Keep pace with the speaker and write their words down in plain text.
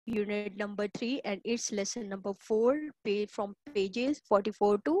unit number 3, and it's lesson number 4, from pages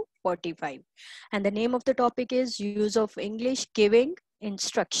 44 to 45. And the name of the topic is use of English giving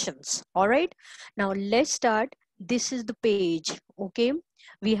instructions. All right, now let's start. This is the page. Okay,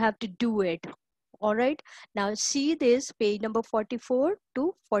 we have to do it. All right, now see this page number 44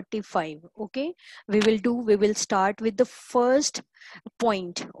 to 45. Okay, we will start with the first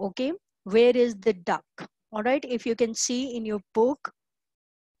point. Okay, where is the duck? All right, if you can see in your book.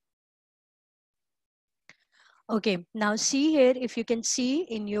 Okay, now see here, if you can see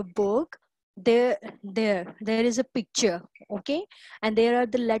in your book, there is a picture. Okay, and there are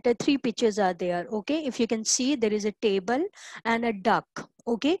the letter 3 pictures are there. Okay, if you can see, there is a table and a duck.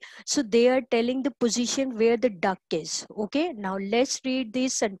 Okay, so they are telling the position where the duck is. Okay, now let's read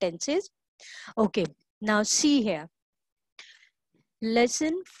these sentences. Okay, now see here,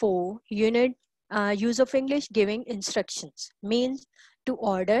 lesson 4, unit use of English giving instructions means to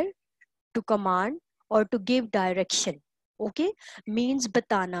order, to command or to give direction. Okay, means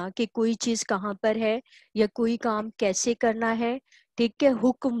बताना कि कोई चीज कहाँ पर है या कोई काम कैसे करना है. ठीक है,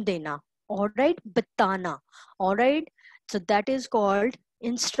 हुक्म देना. ऑलराइट, बताना. Alright, so that is called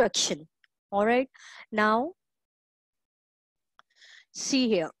instruction. Alright, now see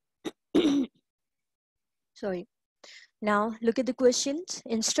here. Sorry. Now look at the questions.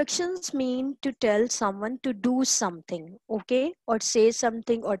 Instructions mean to tell someone to do something, okay, or say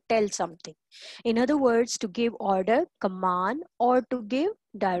something or tell something. In other words, to give order, command, or to give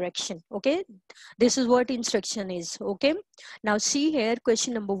direction. Okay, this is what instruction is. Okay, now see here,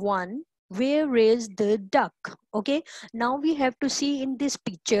 question number 1. Where is the duck? Okay, now we have to see in this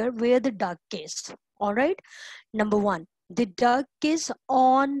picture where the duck is. All right, number 1. The duck is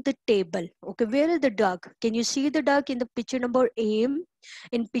on the table. Okay, where is the duck? Can you see the duck in the picture number A?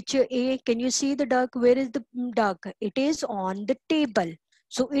 In picture A, can you see the duck? Where is the duck? It is on the table.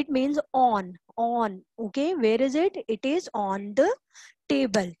 So it means on. Okay, where is it? It is on the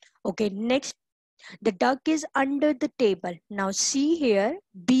table. Okay, next, the duck is under the table. Now see here,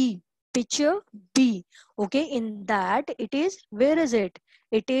 B, picture B. Okay, in that it is, where is it?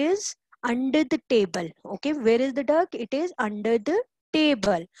 It is under the table. Okay, where is the duck? It is under the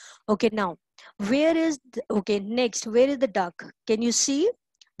table. Okay, now where is okay, next, where is the duck? Can you see?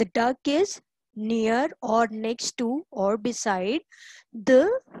 The duck is near or next to or beside the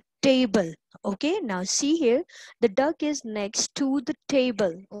table. Okay, now see here, the duck is next to the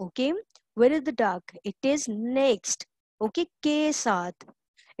table. Okay, where is the duck? It is next. Okay, ke saath.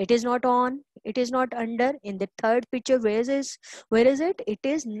 It is not on, it is not under. In the third picture, where is it? It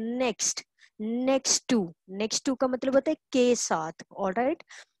is next. Next to का मतलब होता है के साथ. All right,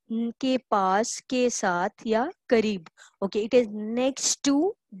 के पास, के साथ या करीब. Okay, it is next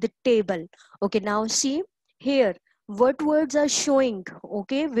to the table. Okay, now see here, what words are showing,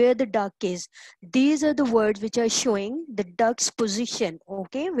 okay, where the duck is. These are the words which are showing the duck's position.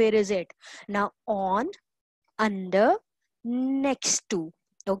 Okay, where is it? Now on, under, next to.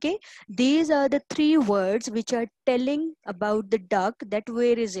 Okay, these are the 3 words which are telling about the duck, that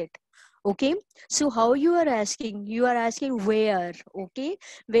where is it. Okay, so how you are asking? You are asking where. Okay,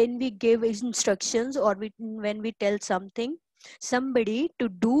 when we give instructions or when we tell somebody to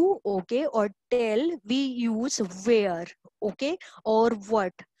do, okay, or tell, we use where. Okay, or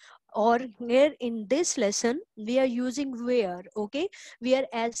what. Or here in this lesson we are using where. Okay, we are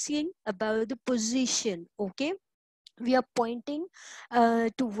asking about the position. Okay, we are pointing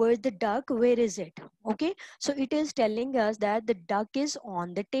towards the duck, where is it. Okay, so it is telling us that the duck is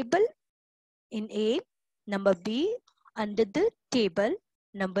on the table in A, number B, under the table,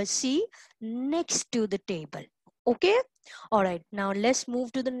 number C, next to the table. Okay, all right, now let's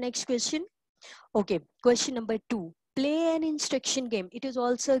move to the next question. Okay, question number 2. Play an instruction game. It is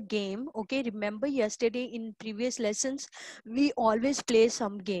also a game. Okay, remember yesterday in previous lessons, we always play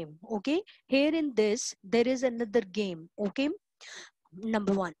some game. Okay, here in this, there is another game. Okay,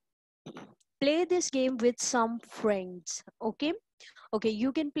 number 1. Play this game with some friends. Okay, okay,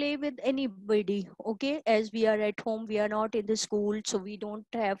 you can play with anybody. Okay, as we are at home, we are not in the school, so we don't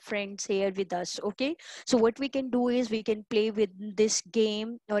have friends here with us. Okay, so what we can do is we can play with this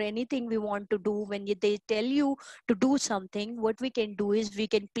game or anything we want to do. When they tell you to do something, what we can do is we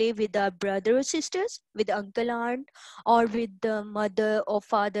can play with our brother or sisters, with uncle, aunt, or with the mother or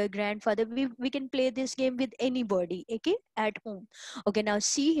father, grandfather. We can play this game with anybody. Okay, at home. Okay, now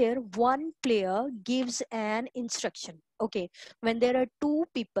see here, one player gives an instruction. Okay, when there are 2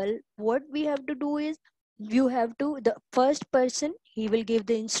 people, what we have to do is you have to, the first person he will give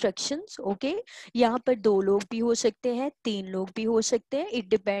the instructions. Okay, यहाँ पर 2 लोग भी हो सकते हैं, 3 लोग भी हो सकते हैं, it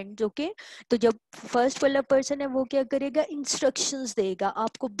depends. Okay, तो जब फर्स्ट वाला पर्सन है वो क्या करेगा, इंस्ट्रक्शंस देगा,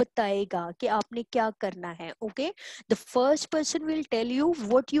 आपको बताएगा कि आपने क्या करना है. Okay, the first person will tell you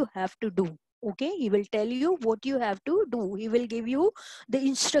what you have to do. Okay, he will tell you what you have to do, he will give you the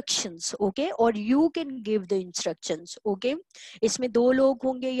instructions. Okay, or you can give the instructions. Okay, इसमें 2 लोग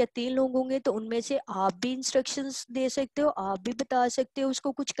होंगे या 3 लोग होंगे तो उनमें से आप भी इंस्ट्रक्शंस दे सकते हो, आप भी बता सकते हो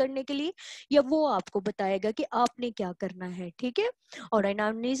उसको कुछ करने के लिए, या वो आपको बताएगा कि आपने क्या करना है. ठीक है, और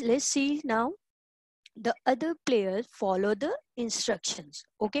now let's see now the other players follow the instructions.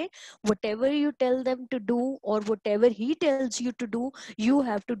 Okay, whatever you tell them to do or whatever he tells you to do, you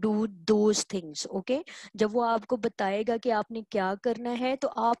have to do those things. Okay, जब वो आपको बताएगा कि आपने क्या करना है तो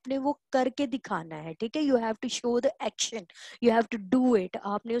आपने वो करके दिखाना है. ठीक है, you have to show the action, you have to do it,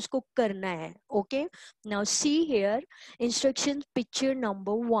 आपने उसको करना है. Okay, now see here instruction picture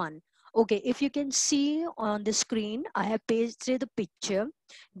number 1. Okay, if you can see on the screen, I have pasted the picture.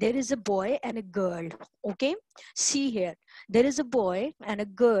 There is a boy and a girl. Okay, see here, there is a boy and a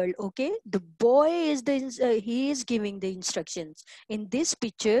girl. Okay, the boy is he is giving the instructions. In this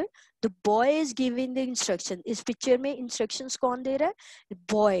picture the boy is giving the instruction. इस picture में instructions कौन दे रहा है,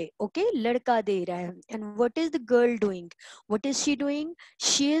 boy. Okay, लड़का दे रहा है. And what is the girl doing, what is she doing,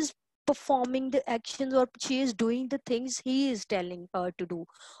 she is performing the actions or she is doing the things he is telling her to do.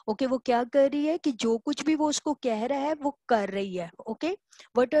 Okay, वो क्या कर रही है कि जो कुछ भी वो उसको कह रहा है वो कर रही है. Okay,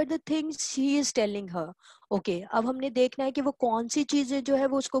 what are the things he is telling her. Okay, अब हमने देखना है कि वो कौन सी चीजें जो है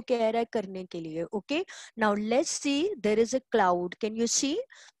वो उसको कह रहा है करने के लिए. Okay, now let's see, there is a cloud, can you see?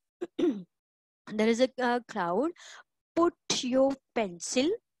 There is a cloud. Put your pencil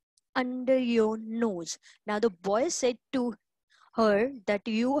under your nose. Now the boy said to her that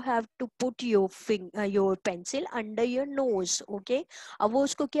you have to put your pencil under your nose. Okay, अब वो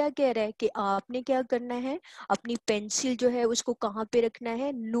उसको क्या कह रहा है कि आपने क्या करना है, अपनी पेंसिल जो है उसको कहाँ पे रखना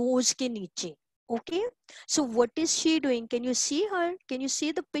है, नोज के नीचे. Okay, so what is she doing, can you see her, can you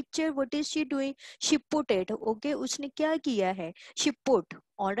see the picture, what is she doing, she put it. Okay, उसने क्या किया है, she put.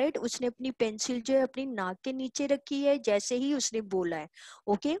 Alright, उसने अपनी पेंसिल जो है अपनी नाक के नीचे रखी है जैसे ही उसने बोला है.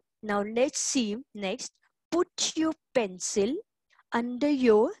 Okay, now let's see next. Put your pencil under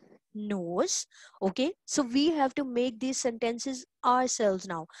your nose. Okay, so we have to make these sentences ourselves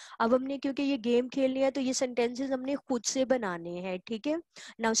now. अब हमने क्योंकि ये गेम खेलनी है तो ये sentences हमने खुद से बनाने हैं. ठीक है,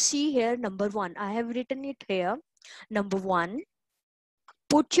 now see here number 1, I have written it here. Number 1,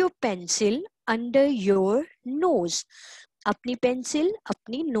 put your pencil under your nose. अपनी पेंसिल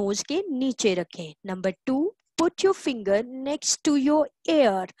अपनी नोज के नीचे रखें. Number 2, put your finger next to your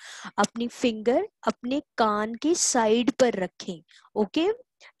ear. अपनी फिंगर अपने कान की साइड पर रखें. ओके,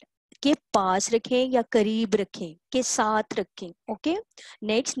 के पास रखें या करीब रखें, के साथ रखें. Okay,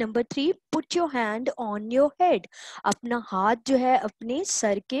 next number 3, put your hand on your head. अपना हाथ जो है अपने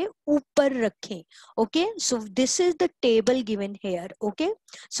सर के ऊपर रखें. Okay, so this is the table given here. Okay,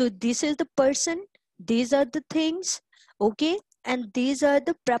 so this is the person, these are the things. Okay, and these are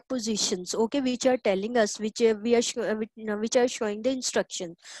the prepositions. Okay, which are telling us, which which are showing the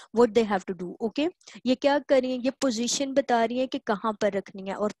instruction what they have to do. Okay, ये क्या कर रही है, ये position बता रही है कि कहाँ पर रखनी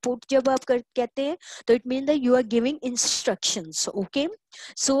है. और पुट जब आप कहते हैं तो it mean that you are giving instructions. Okay,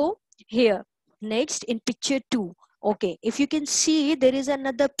 so here next in picture 2. Okay, if you can see there is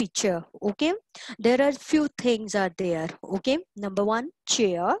another picture. Okay, there are few things are there. Okay, number 1,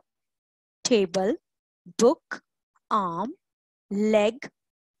 chair, table, book, arm, leg,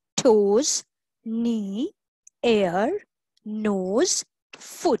 toes, knee, ear, nose,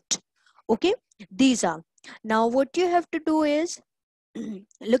 foot. Okay, these are. Now what you have to do is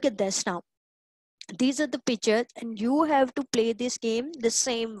look at this now. These are the pictures and you have to play this game the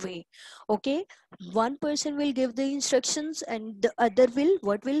same way. Okay, one person will give the instructions and the other will,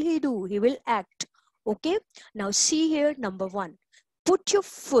 what will he do, he will act. Okay, now see here number 1, put your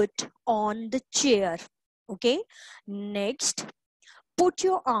foot on the chair. Okay, next, put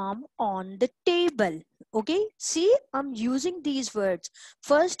your arm on the table. Okay, see, I'm using these words.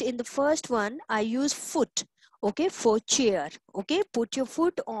 First, in the first one, I use foot. Okay, for chair. Okay, put your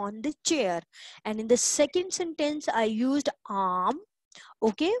foot on the chair. And in the second sentence, I used arm.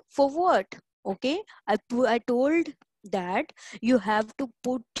 Okay, for what? Okay, I told that you have to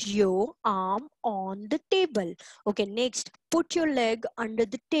put your arm on the table. Okay, next, put your leg under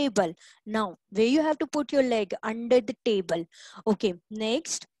the table. Now, where you have to put your leg under the table. Okay,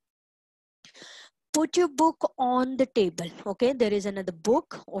 next, put your book on the table. Okay, there is another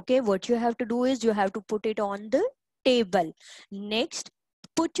book. Okay, what you have to do is you have to put it on the table. Next,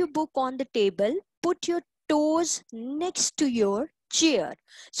 put your book on the table, put your toes next to your chair.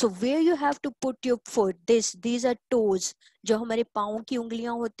 So where you have to put your foot, these are toes. जो हमारे पाँव की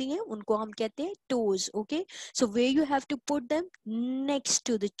उंगलियां होती हैं उनको हम कहते हैं toes. Okay, so where you have to put them next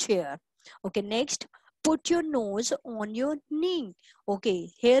to the chair. Okay, next, put your nose on your knee. Okay,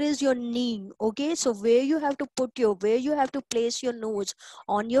 here is your knee. Okay, so where you have to place your nose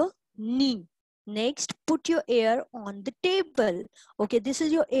on your knee. Next, put your ear on the table. Okay, this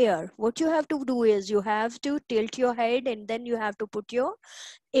is your ear. What you have to do is you have to tilt your head and then you have to put your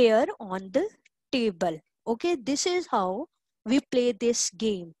ear on the table. Okay, this is how we play this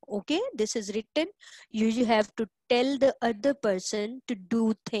game. Okay, this is written. You have to tell the other person to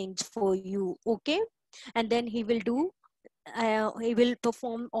do things for you. Okay, and then he will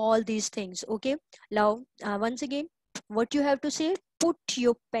perform all these things. Okay, now once again, what you have to say, put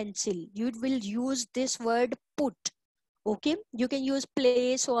your pencil. You will use this word put. Okay, you can use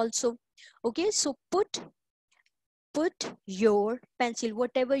place also. Okay, so put your pencil,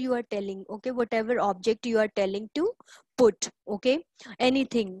 whatever you are telling. Okay, whatever object you are telling to put. Okay,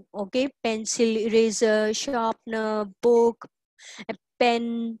 anything. Okay, pencil, eraser, sharpener, book, a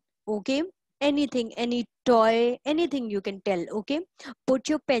pen. Okay, anything, any toy, anything you can tell. Okay, put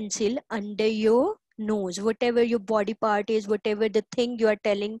your pencil under your nose, whatever your body part is, whatever the thing you are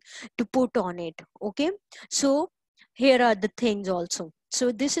telling to put on it. Okay, so here are the things also.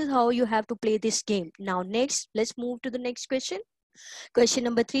 So this is how you have to play this game. Now next, let's move to the next question. Question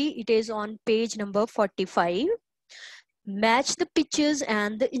number 3, it is on page number 45. Match the pictures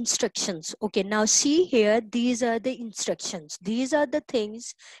and the instructions. Okay, now see here, these are the instructions. These are the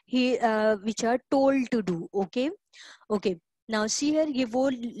things which are told to do. Okay, okay, now see here, ये वो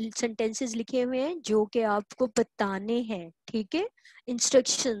sentences लिखे हुए हैं जो कि आपको बताने हैं. ठीक है,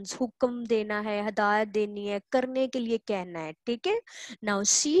 इंस्ट्रक्शंस, हुक्म देना है, हदायत देनी है, करने के लिए कहना है. ठीक है, now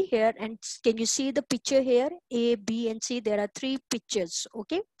see here and can you see the picture here, A, B and C, there are 3 pictures.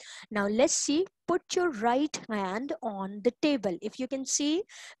 Okay, now let's see. Put your right hand on the table. If you can see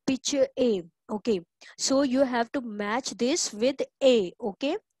picture A. Okay, so you have to match this with A.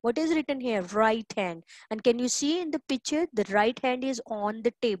 Okay, what is written here? Right hand. And can you see in the picture, the right hand is on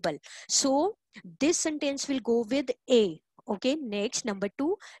the table. So this sentence will go with A. Okay, next, number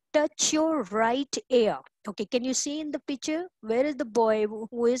 2, touch your right ear. Okay, can you see in the picture, where is the boy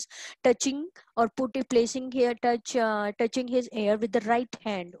who is touching or placing here, touching his ear with the right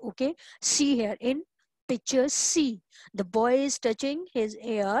hand? Okay, see here in picture C, the boy is touching his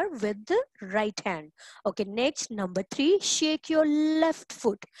ear with the right hand. Okay, next, number 3, shake your left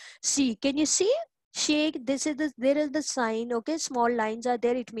foot. See, can you see? Shake, there is the sign. Okay, small lines are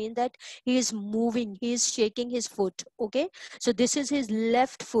there, it means that he is moving, he is shaking his foot. Okay, so this is his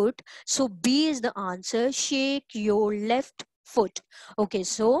left foot, so B is the answer, shake your left foot. Okay,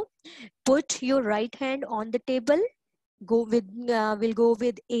 so put your right hand on the table, we'll go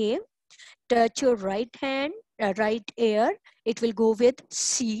with A. Touch your right ear, it will go with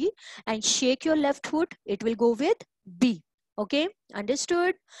C. And shake your left foot, it will go with B. Okay,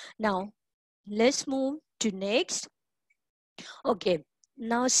 understood? Now let's move to next. Okay,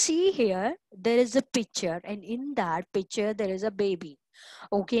 now see here, there is a picture, and in that picture there is a baby.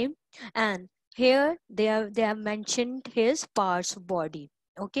 Okay, and here they have mentioned his parts of body.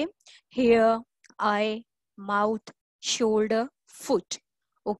 Okay, hair, eye, mouth, shoulder, foot.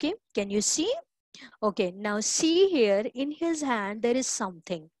 Okay, can you see? Okay, now see here, in his hand there is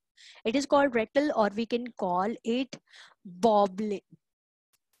something. It is called rattle, or we can call it bobbin.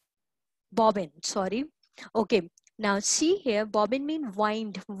 Sorry. Okay, now see here, bobbin mean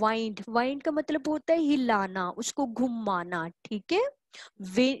wind का मतलब होता है हिलाना, उसको घुमाना. ठीक है,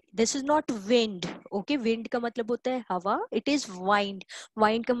 this is not wind. Okay, wind का मतलब होता है हवा, it is wind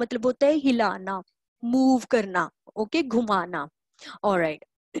का मतलब होता है हिलाना, move करना. Okay, घुमाना. All right.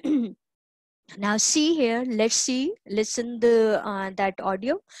 Now see here, let's see, listen that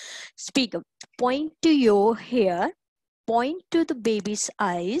audio. Speak. Point to your hair, point to the baby's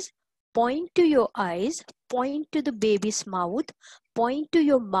eyes, point to your eyes, point to the baby's mouth, point to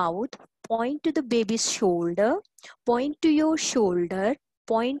your mouth, point to the baby's shoulder, point to your shoulder,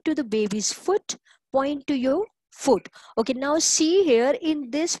 point to the baby's foot, point to your foot. Okay, now see here in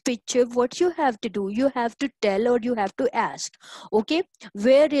this picture, what you have to do, you have to tell or you have to ask. Okay,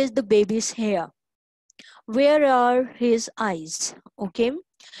 where is the baby's hair? Where are his eyes? Okay,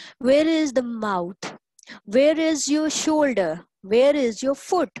 where is the mouth? Where is your shoulder? Where is your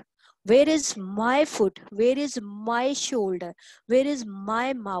foot? Where is my foot? Where is my shoulder? Where is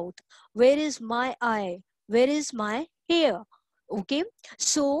my mouth? Where is my eye? Where is my hair? Okay,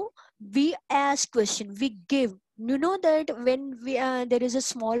 so we ask question, we give, You know that when there is a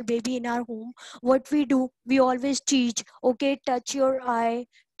small baby in our home, what we do, we always teach, okay, touch your eye,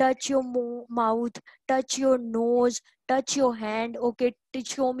 touch your mouth, touch your nose, touch your hand, okay,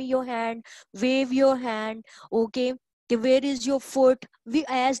 show me your hand, wave your hand, okay, where is your foot. We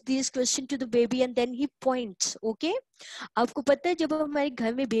ask these questions to the baby and then he points, okay. आपको पता है जब हमारे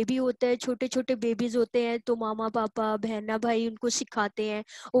घर में baby होता है, छोटे छोटे बेबीज होते हैं, तो मामा पापा बहना भाई उनको सिखाते हैं,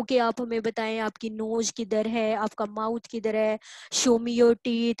 ओके आप हमें बताएं आपकी नोज किधर है, आपका माउथ किधर है, शो मी योर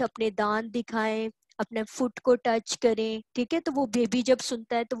टीथ, अपने दांत दिखाएं, अपने फुट को टच करें, ठीक है। तो वो बेबी जब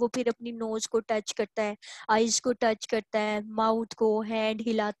सुनता है तो वो फिर अपनी नोज को टच करता है, आईज को टच करता है, माउथ को, हैंड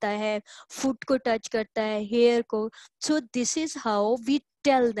हिलाता है, फुट को टच करता है, हेयर को। So this is how we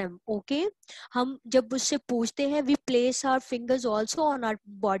tell them, okay. हम जब उससे पूछते हैं, we place our fingers also on our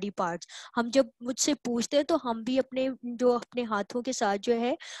body parts. हम जब मुझसे पूछते हैं तो हम भी अपने जो अपने हाथों के साथ जो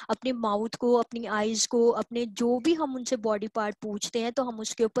है अपने माउथ को, अपनी आईज को, अपने जो भी हम उनसे बॉडी पार्ट पूछते हैं तो हम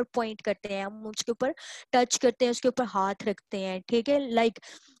उसके ऊपर पॉइंट करते हैं, हम उसके ऊपर टच करते हैं, उसके ऊपर हाथ रखते हैं, ठीक है। Like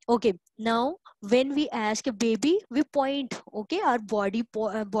okay, now when we ask a baby, we point, okay, our body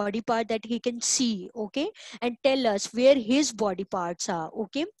part that he can see, okay, and tell us where his body parts are,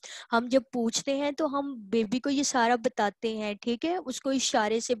 okay। हम जब पूछते हैं तो हम बेबी को ये सारा बताते हैं, ठीक है, उसको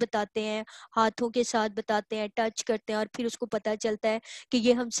इशारे से बताते हैं, हाथों के साथ बताते हैं, टच करते हैं, और फिर उसको पता चलता है कि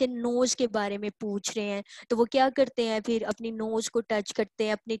ये हमसे नोज के बारे में पूछ रहे हैं, तो वो क्या करते हैं, फिर अपनी नोज को टच करते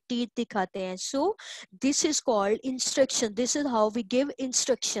हैं, अपने टीथ दिखाते हैं। So this is called instruction, this is how we give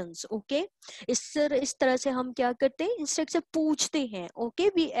instructions, okay. इस तरह से हम क्या करते हैं, इंस्ट्रक्शन पूछते हैं, okay,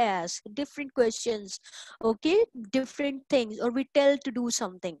 we ask different questions, okay, different things, or we tell to do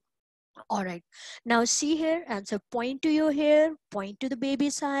something. All right, now see here, answer, point to your hair, point to the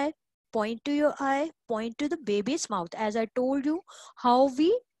baby's eye, point to your eye, point to the baby's mouth. As I told you, how we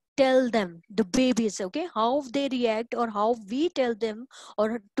tell them, the babies, okay, how they react, or how we tell them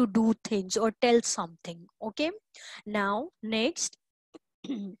or to do things or tell something, okay. Now next,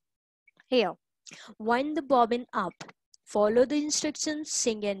 here, wind the bobbin up, follow the instructions,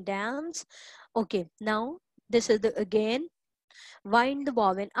 sing and dance. Okay, now this is the again, wind the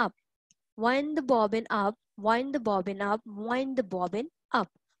bobbin up, wind the bobbin up, wind the bobbin up, wind the bobbin up,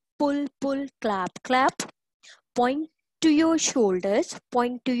 pull, pull, clap, clap, point to your shoulders,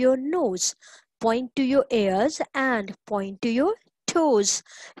 point to your nose, point to your ears, and point to your toes.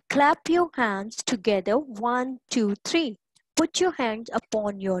 Clap your hands together, one, two, three. Put your hands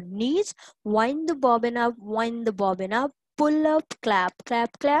upon your knees, wind the bobbin up, wind the bobbin up, pull up, clap,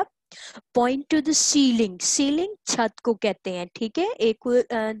 clap, clap. Point to the ceiling, ceiling छत को कहते हैं, ठीक है।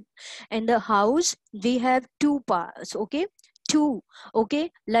 एक in the house we have two parts, okay, two, okay,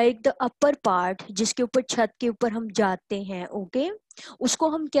 like the upper part जिसके ऊपर छत के ऊपर हम जाते हैं, okay, उसको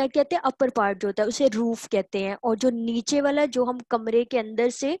हम क्या कहते हैं, अपर पार्ट जो होता है उसे रूफ कहते हैं, और जो नीचे वाला जो हम कमरे के अंदर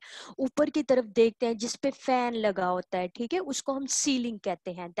से ऊपर की तरफ देखते हैं जिसपे फैन लगा होता है, ठीक है, उसको हम सीलिंग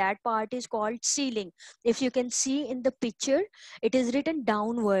कहते हैं, that part is called ceiling. If you can see in the picture, it is written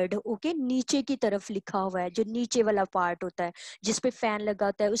downward, okay, नीचे की तरफ लिखा हुआ है, जो नीचे वाला पार्ट होता है जिसपे फैन लगा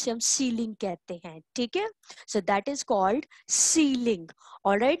होता है उसे हम सीलिंग कहते हैं, ठीक है। So that is called ceiling.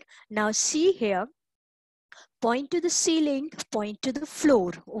 Alright, now see here, point to the ceiling, point to the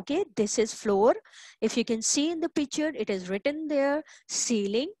floor, okay, this is floor. If you can see in the picture, it is written there,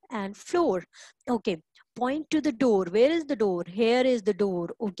 ceiling and floor, okay. Point to the door, where is the door, here is the door,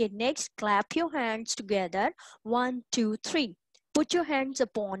 okay. Next, clap your hands together, one, two, three. Put your hands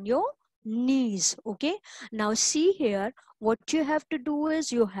upon your knees, okay. Now see here, what you have to do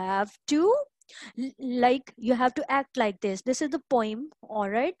is you have to like you have to act like this is the poem,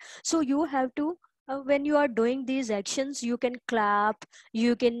 all right. So you have to when you are doing these actions, you can clap,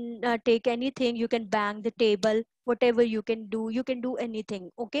 you can take anything, you can bang the table, whatever you can do anything,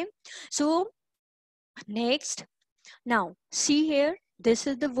 okay. So next, now see here, this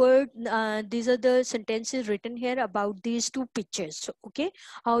is the word, these are the sentences written here about these two pictures, okay,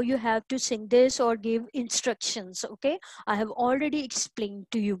 how you have to sing this or give instructions, okay. I have already explained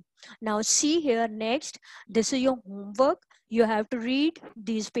to you. Now see here, next, this is your homework. You have to read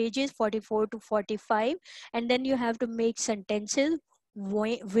these pages 44 to 45, and then you have to make sentences,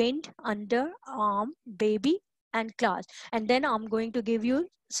 wind, under, arm, baby, and class. And then I'm going to give you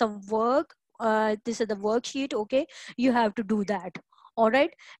some work. This is the worksheet, okay. You have to do that, all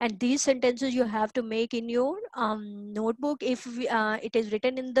right. And these sentences you have to make in your notebook. If it is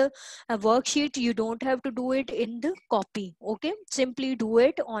written in the worksheet, you don't have to do it in the copy, okay. Simply do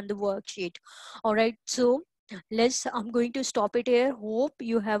it on the worksheet, all right. So I'm going to stop it here. Hope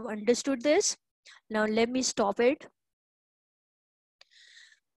you have understood this. Now let me stop it.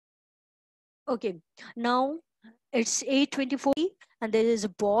 Okay, now it's 8:24 and there is a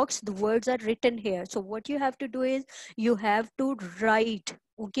box, the words are written here. So what you have to do is you have to write,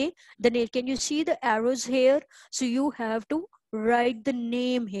 okay, the name. Can you see the arrows here? So you have to write the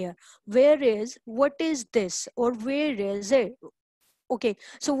name here. Where is, what is this, or where is it? Okay,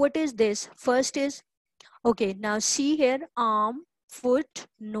 so what is this? First is, okay, now see here, arm, foot,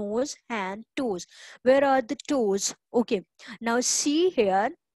 nose, hand, toes. Where are the toes? Okay, now see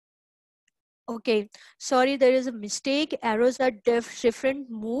here. Okay, sorry, there is a mistake. Arrows are different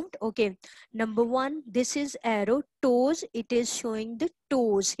moved. Okay, number one, this is arrow toes. It is showing the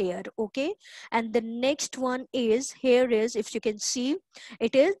toes here. Okay, and the next one is, here is, if you can see,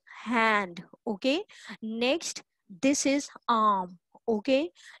 it is hand. Okay, next, this is arm. Okay,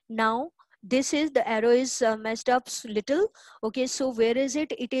 now this is, the arrow is messed up little. Okay, so where is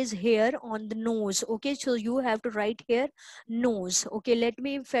it? It is here on the nose. Okay, so you have to write here nose. Okay, let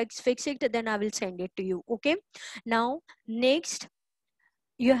me fix it, then I will send it to you. Okay, now next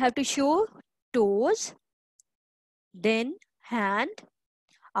you have to show toes, then hand,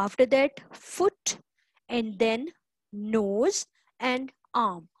 after that foot, and then nose and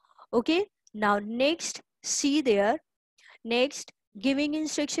arm. Okay, now next, see there, next giving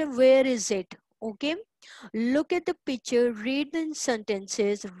instruction, where is it? Okay, look at the picture, read the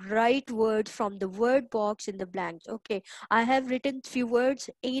sentences, write words from the word box in the blanks. Okay, I have written few words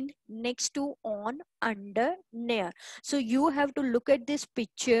in, next to, on, under, near. So you have to look at this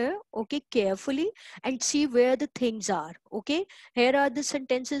picture, okay, carefully, and see where the things are. Okay, here are the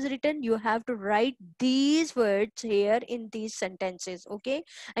sentences written. You have to write these words here in these sentences. Okay,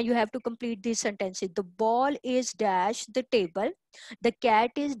 and you have to complete these sentences. The ball is dash the table, the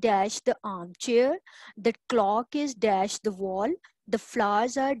cat is dash the armchair, the clock is dash the wall, the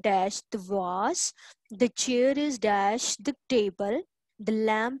flowers are dash the vase, the chair is dash the table, the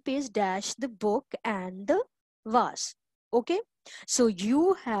lamp is dash the book and the vase. Okay, so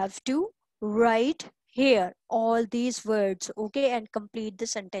you have to write here all these words, okay, and complete the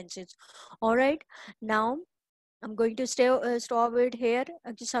sentences. All right, now I'm going to stop it here.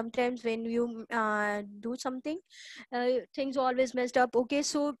 Sometimes when you do something, things always messed up. Okay,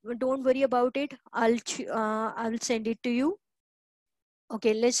 so don't worry about it. I'll send it to you.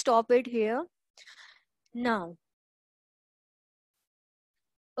 Okay, let's stop it here now.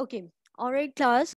 Okay, all right, class.